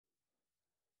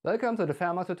Welcome to the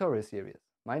FAIRmat tutorial series.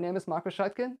 My name is Markus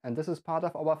Scheidkin, and this is part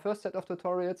of our first set of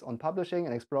tutorials on publishing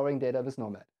and exploring data with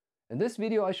NOMAD. In this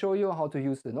video I show you how to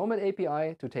use the NOMAD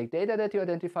API to take data that you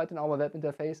identified in our web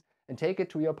interface and take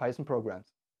it to your Python programs.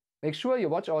 Make sure you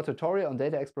watch our tutorial on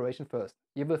data exploration first.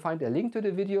 You will find a link to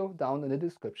the video down in the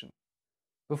description.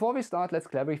 Before we start, let's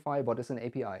clarify what is an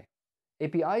API.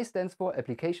 API stands for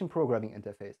Application Programming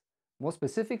Interface. More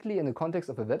specifically, in the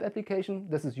context of a web application,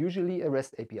 this is usually a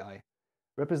REST API.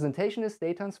 Representationist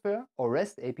data transfer, or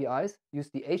REST APIs, use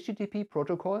the HTTP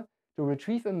protocol to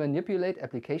retrieve and manipulate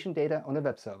application data on a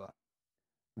web server.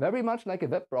 Very much like a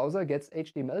web browser gets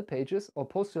HTML pages or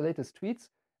posts your latest tweets,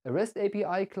 a REST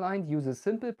API client uses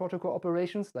simple protocol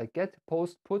operations like get,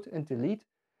 post, put, and delete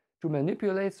to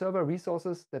manipulate server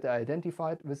resources that are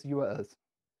identified with URLs.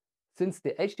 Since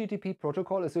the HTTP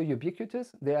protocol is so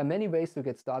ubiquitous, there are many ways to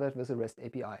get started with a REST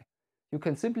API. You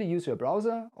can simply use your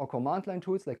browser or command line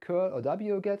tools like curl or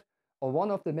wget, or one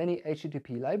of the many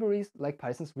HTTP libraries like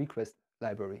Python's request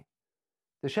library.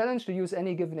 The challenge to use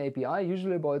any given API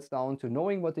usually boils down to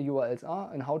knowing what the URLs are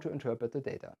and how to interpret the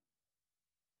data.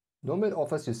 NOMAD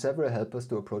offers you several helpers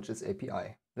to approach its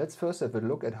API. Let's first have a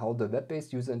look at how the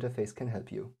web-based user interface can help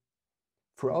you.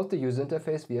 Throughout the user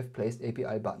interface we have placed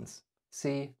API buttons.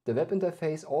 See, the web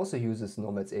interface also uses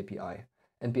NOMAD's API.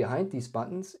 And behind these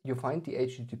buttons, you find the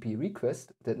HTTP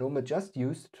request that NOMAD just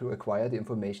used to acquire the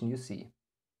information you see.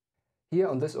 Here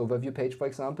on this overview page, for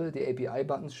example, the API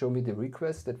buttons show me the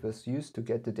request that was used to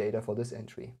get the data for this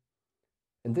entry.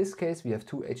 In this case, we have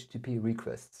two HTTP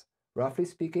requests. Roughly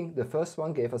speaking, the first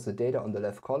one gave us the data on the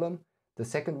left column, the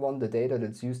second one the data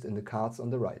that's used in the cards on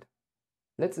the right.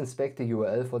 Let's inspect the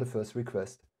URL for the first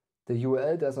request. The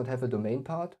URL does not have a domain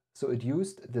part, so it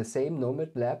used the same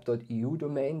nomadlab.eu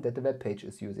domain that the web page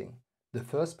is using. The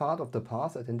first part of the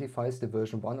path identifies the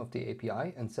version 1 of the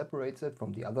API and separates it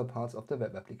from the other parts of the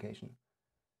web application.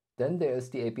 Then there is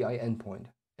the API endpoint.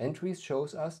 Entries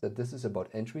shows us that this is about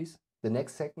entries. The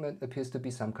next segment appears to be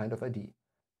some kind of ID.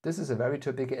 This is a very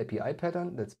typical API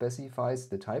pattern that specifies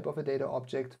the type of a data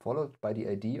object followed by the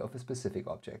ID of a specific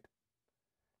object.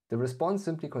 The response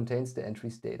simply contains the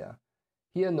entry's data.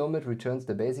 Here NOMAD returns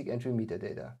the basic entry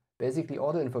metadata, basically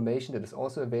all the information that is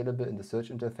also available in the search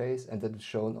interface and that is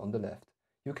shown on the left.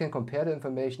 You can compare the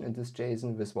information in this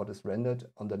JSON with what is rendered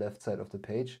on the left side of the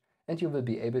page, and you will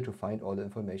be able to find all the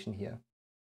information here.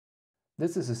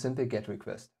 This is a simple GET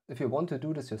request. If you want to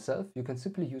do this yourself, you can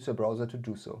simply use your browser to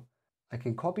do so. I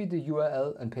can copy the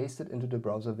URL and paste it into the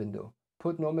browser window.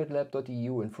 Put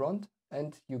nomadlab.eu in front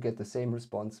and you get the same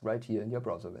response right here in your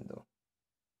browser window.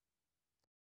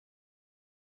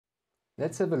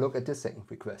 Let's have a look at the second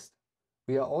request.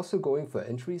 We are also going for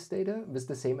entries data with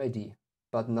the same ID,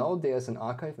 but now there is an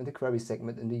archive in the query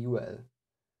segment in the URL.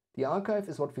 The archive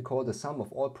is what we call the sum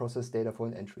of all processed data for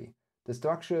an entry, the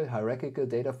structural hierarchical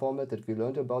data format that we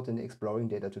learned about in the Exploring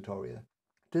Data tutorial.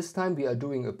 This time we are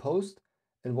doing a post,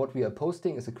 and what we are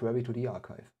posting is a query to the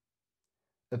archive.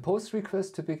 A post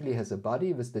request typically has a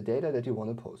body with the data that you want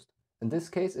to post. In this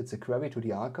case, it's a query to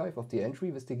the archive of the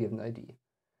entry with the given ID.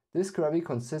 This query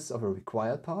consists of a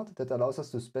required part that allows us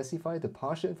to specify the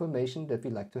partial information that we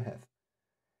like to have.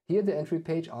 Here the entry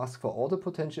page asks for all the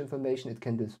potential information it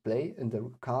can display in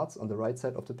the cards on the right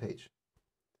side of the page.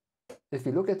 If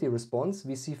we look at the response,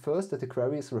 we see first that the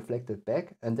query is reflected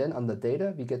back, and then under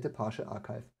data we get the partial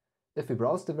archive. If we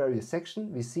browse the various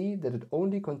sections, we see that it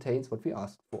only contains what we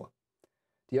asked for.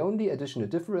 The only additional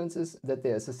difference is that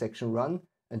there is a section run,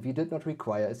 and we did not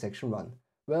require a section run.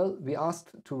 Well, we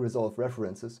asked to resolve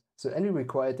references, so any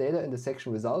required data in the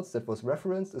section results that was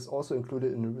referenced is also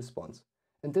included in the response.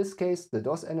 In this case, the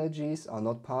DOS energies are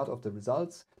not part of the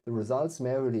results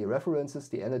merely references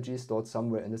the energies stored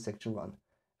somewhere in the section run,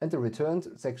 and the returned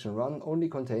section run only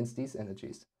contains these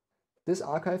energies. This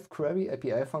archive query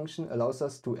API function allows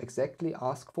us to exactly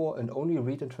ask for and only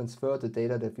read and transfer the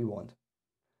data that we want.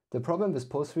 The problem with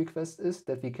post requests is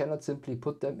that we cannot simply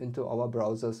put them into our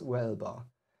browser's URL bar.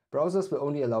 Browsers will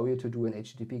only allow you to do an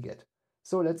HTTP GET.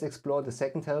 So let's explore the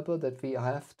second helper that we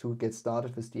have to get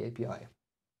started with the API.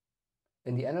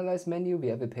 In the Analyze menu we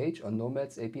have a page on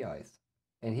NOMAD's APIs.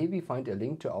 And here we find a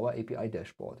link to our API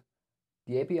dashboard.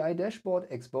 The API dashboard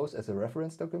exposes as a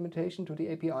reference documentation to the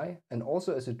API and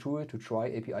also as a tool to try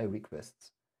API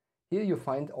requests. Here you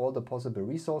find all the possible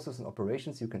resources and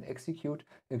operations you can execute,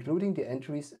 including the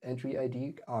entry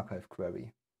ID archive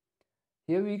query.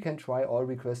 Here we can try all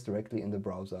requests directly in the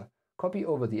browser, copy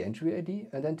over the entry ID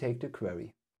and then take the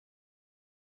query.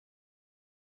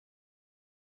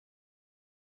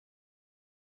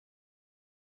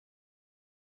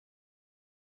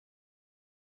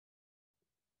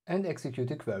 And execute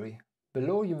the query.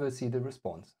 Below you will see the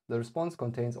response. The response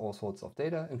contains all sorts of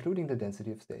data, including the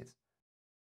density of states.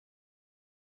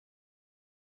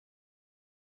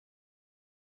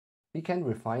 We can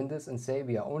refine this and say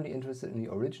we are only interested in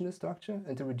the original structure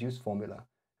and the reduced formula.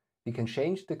 We can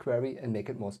change the query and make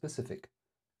it more specific.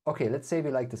 Okay, let's say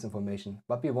we like this information,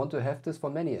 but we want to have this for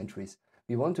many entries.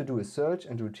 We want to do a search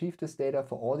and retrieve this data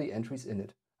for all the entries in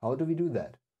it. How do we do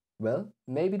that? Well,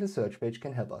 maybe the search page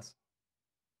can help us.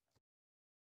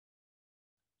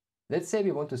 Let's say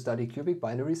we want to study cubic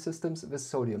binary systems with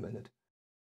sodium in it.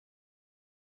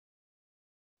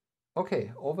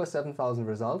 Okay, over 7,000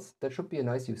 results, that should be a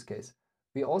nice use case.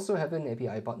 We also have an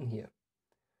API button here.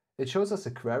 It shows us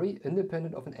a query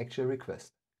independent of an actual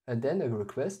request, and then a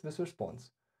request with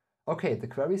response. Okay, the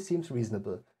query seems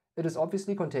reasonable. It is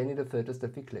obviously containing the filters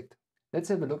that we clicked. Let's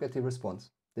have a look at the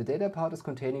response. The data part is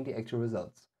containing the actual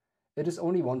results. It is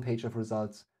only one page of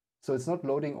results, so it's not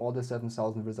loading all the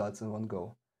 7,000 results in one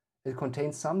go. It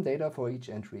contains some data for each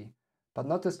entry, but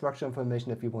not the structure information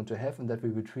that we want to have and that we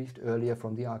retrieved earlier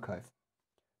from the archive.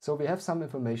 So we have some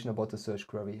information about the search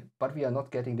query, but we are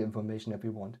not getting the information that we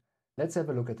want. Let's have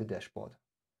a look at the dashboard.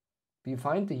 We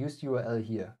find the used URL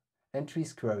here,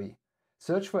 entries query.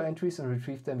 Search for entries and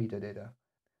retrieve their metadata.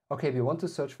 Okay, we want to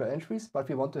search for entries, but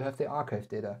we want to have the archive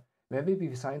data. Maybe we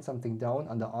assign something down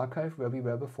under archive where we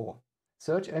were before.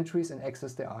 Search entries and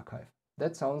access the archive.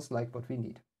 That sounds like what we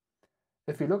need.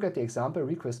 If we look at the example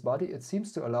request body, it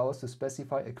seems to allow us to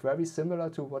specify a query similar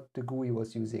to what the GUI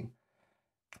was using.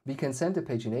 We can send a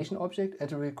pagination object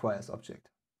and a requires object.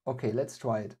 Okay, let's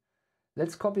try it.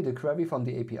 Let's copy the query from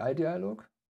the API dialog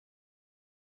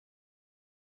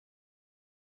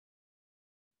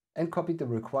and copy the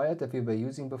required that we were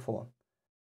using before.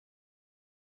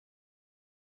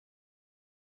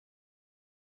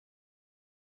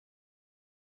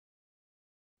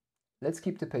 Let's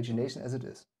keep the pagination as it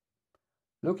is.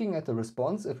 Looking at the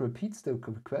response, it repeats the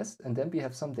request and then we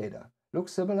have some data.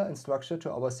 Looks similar in structure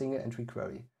to our single entry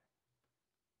query.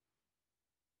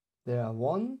 There are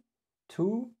 1,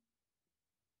 2,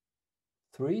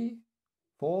 3,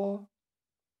 4,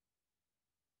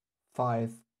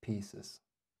 5 pieces.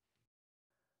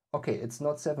 Okay, it's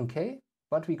not 7K,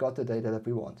 but we got the data that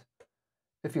we want.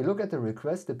 If you look at the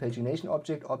request, the pagination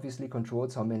object obviously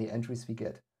controls how many entries we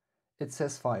get. It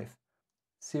says 5.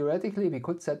 Theoretically, we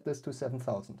could set this to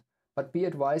 7,000, but be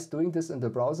advised, doing this in the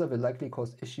browser will likely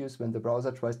cause issues when the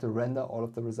browser tries to render all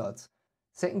of the results.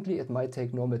 Secondly, it might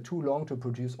take NOMAD too long to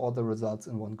produce all the results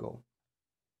in one go.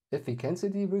 If we cancel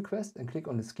the request and click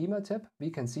on the Schema tab, we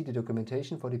can see the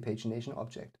documentation for the pagination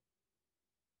object.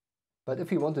 But if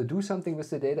we want to do something with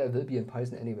the data, it will be in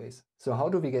Python anyways. So how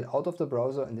do we get out of the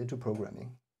browser and into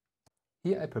programming?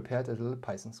 Here I prepared a little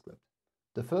Python script.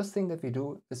 The first thing that we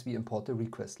do is we import the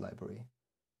request library.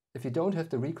 If you don't have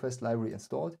the request library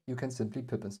installed, you can simply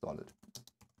pip install it.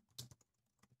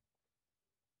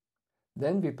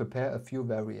 Then we prepare a few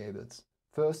variables.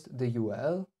 First the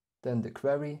URL, then the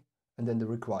query, and then the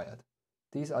required.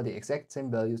 These are the exact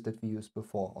same values that we used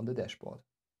before on the dashboard.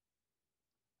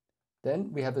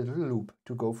 Then we have a little loop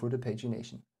to go through the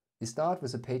pagination. We start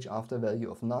with a page after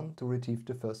value of none to retrieve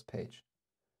the first page.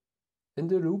 In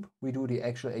the loop, we do the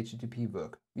actual HTTP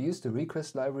work. We use the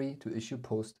request library to issue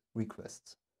post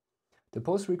requests. The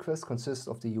post request consists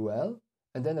of the URL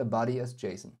and then a body as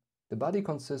JSON. The body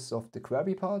consists of the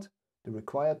query part, the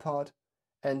required part,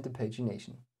 and the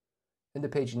pagination. In the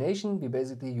pagination, we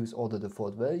basically use all the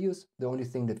default values. The only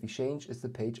thing that we change is the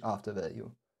page after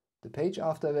value. The page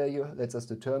after value lets us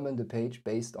determine the page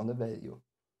based on the value.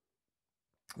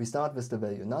 We start with the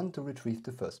value none to retrieve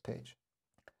the first page.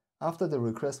 After the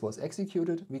request was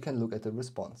executed, we can look at the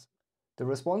response. The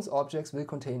response objects will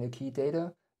contain a key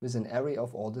data with an array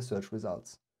of all the search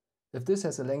results. If this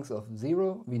has a length of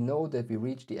 0, we know that we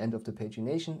reach the end of the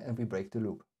pagination and we break the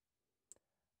loop.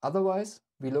 Otherwise,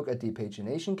 we look at the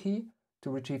pagination key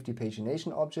to retrieve the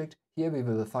pagination object. Here we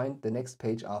will find the next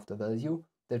page after value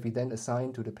that we then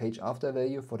assign to the page after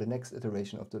value for the next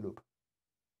iteration of the loop.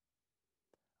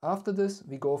 After this,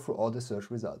 we go through all the search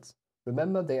results.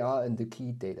 Remember, they are in the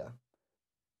key data.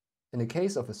 In the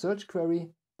case of a search query,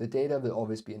 the data will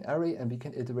always be an array and we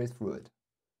can iterate through it.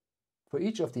 For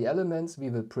each of the elements, we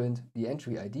will print the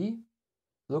entry ID,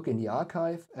 look in the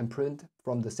archive, and print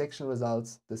from the section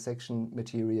results, the section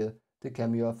material, the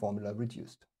Camua formula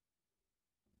reduced.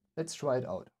 Let's try it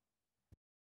out.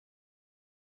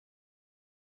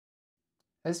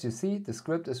 As you see, the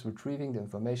script is retrieving the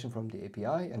information from the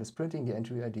API and is printing the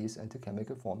entry IDs and the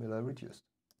chemical formula reduced.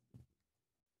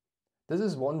 This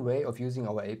is one way of using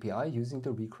our API using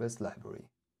the request library.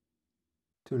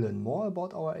 To learn more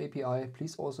about our API,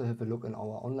 please also have a look in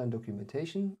our online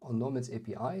documentation on Nomad's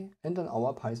API and on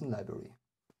our Python library.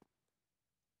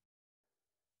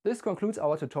 This concludes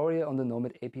our tutorial on the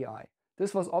Nomad API.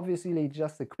 This was obviously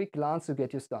just a quick glance to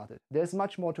get you started. There's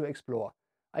much more to explore.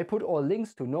 I put all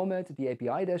links to Nomad, the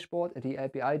API dashboard and the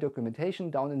API documentation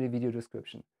down in the video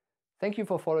description. Thank you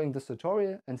for following this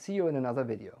tutorial and see you in another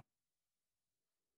video.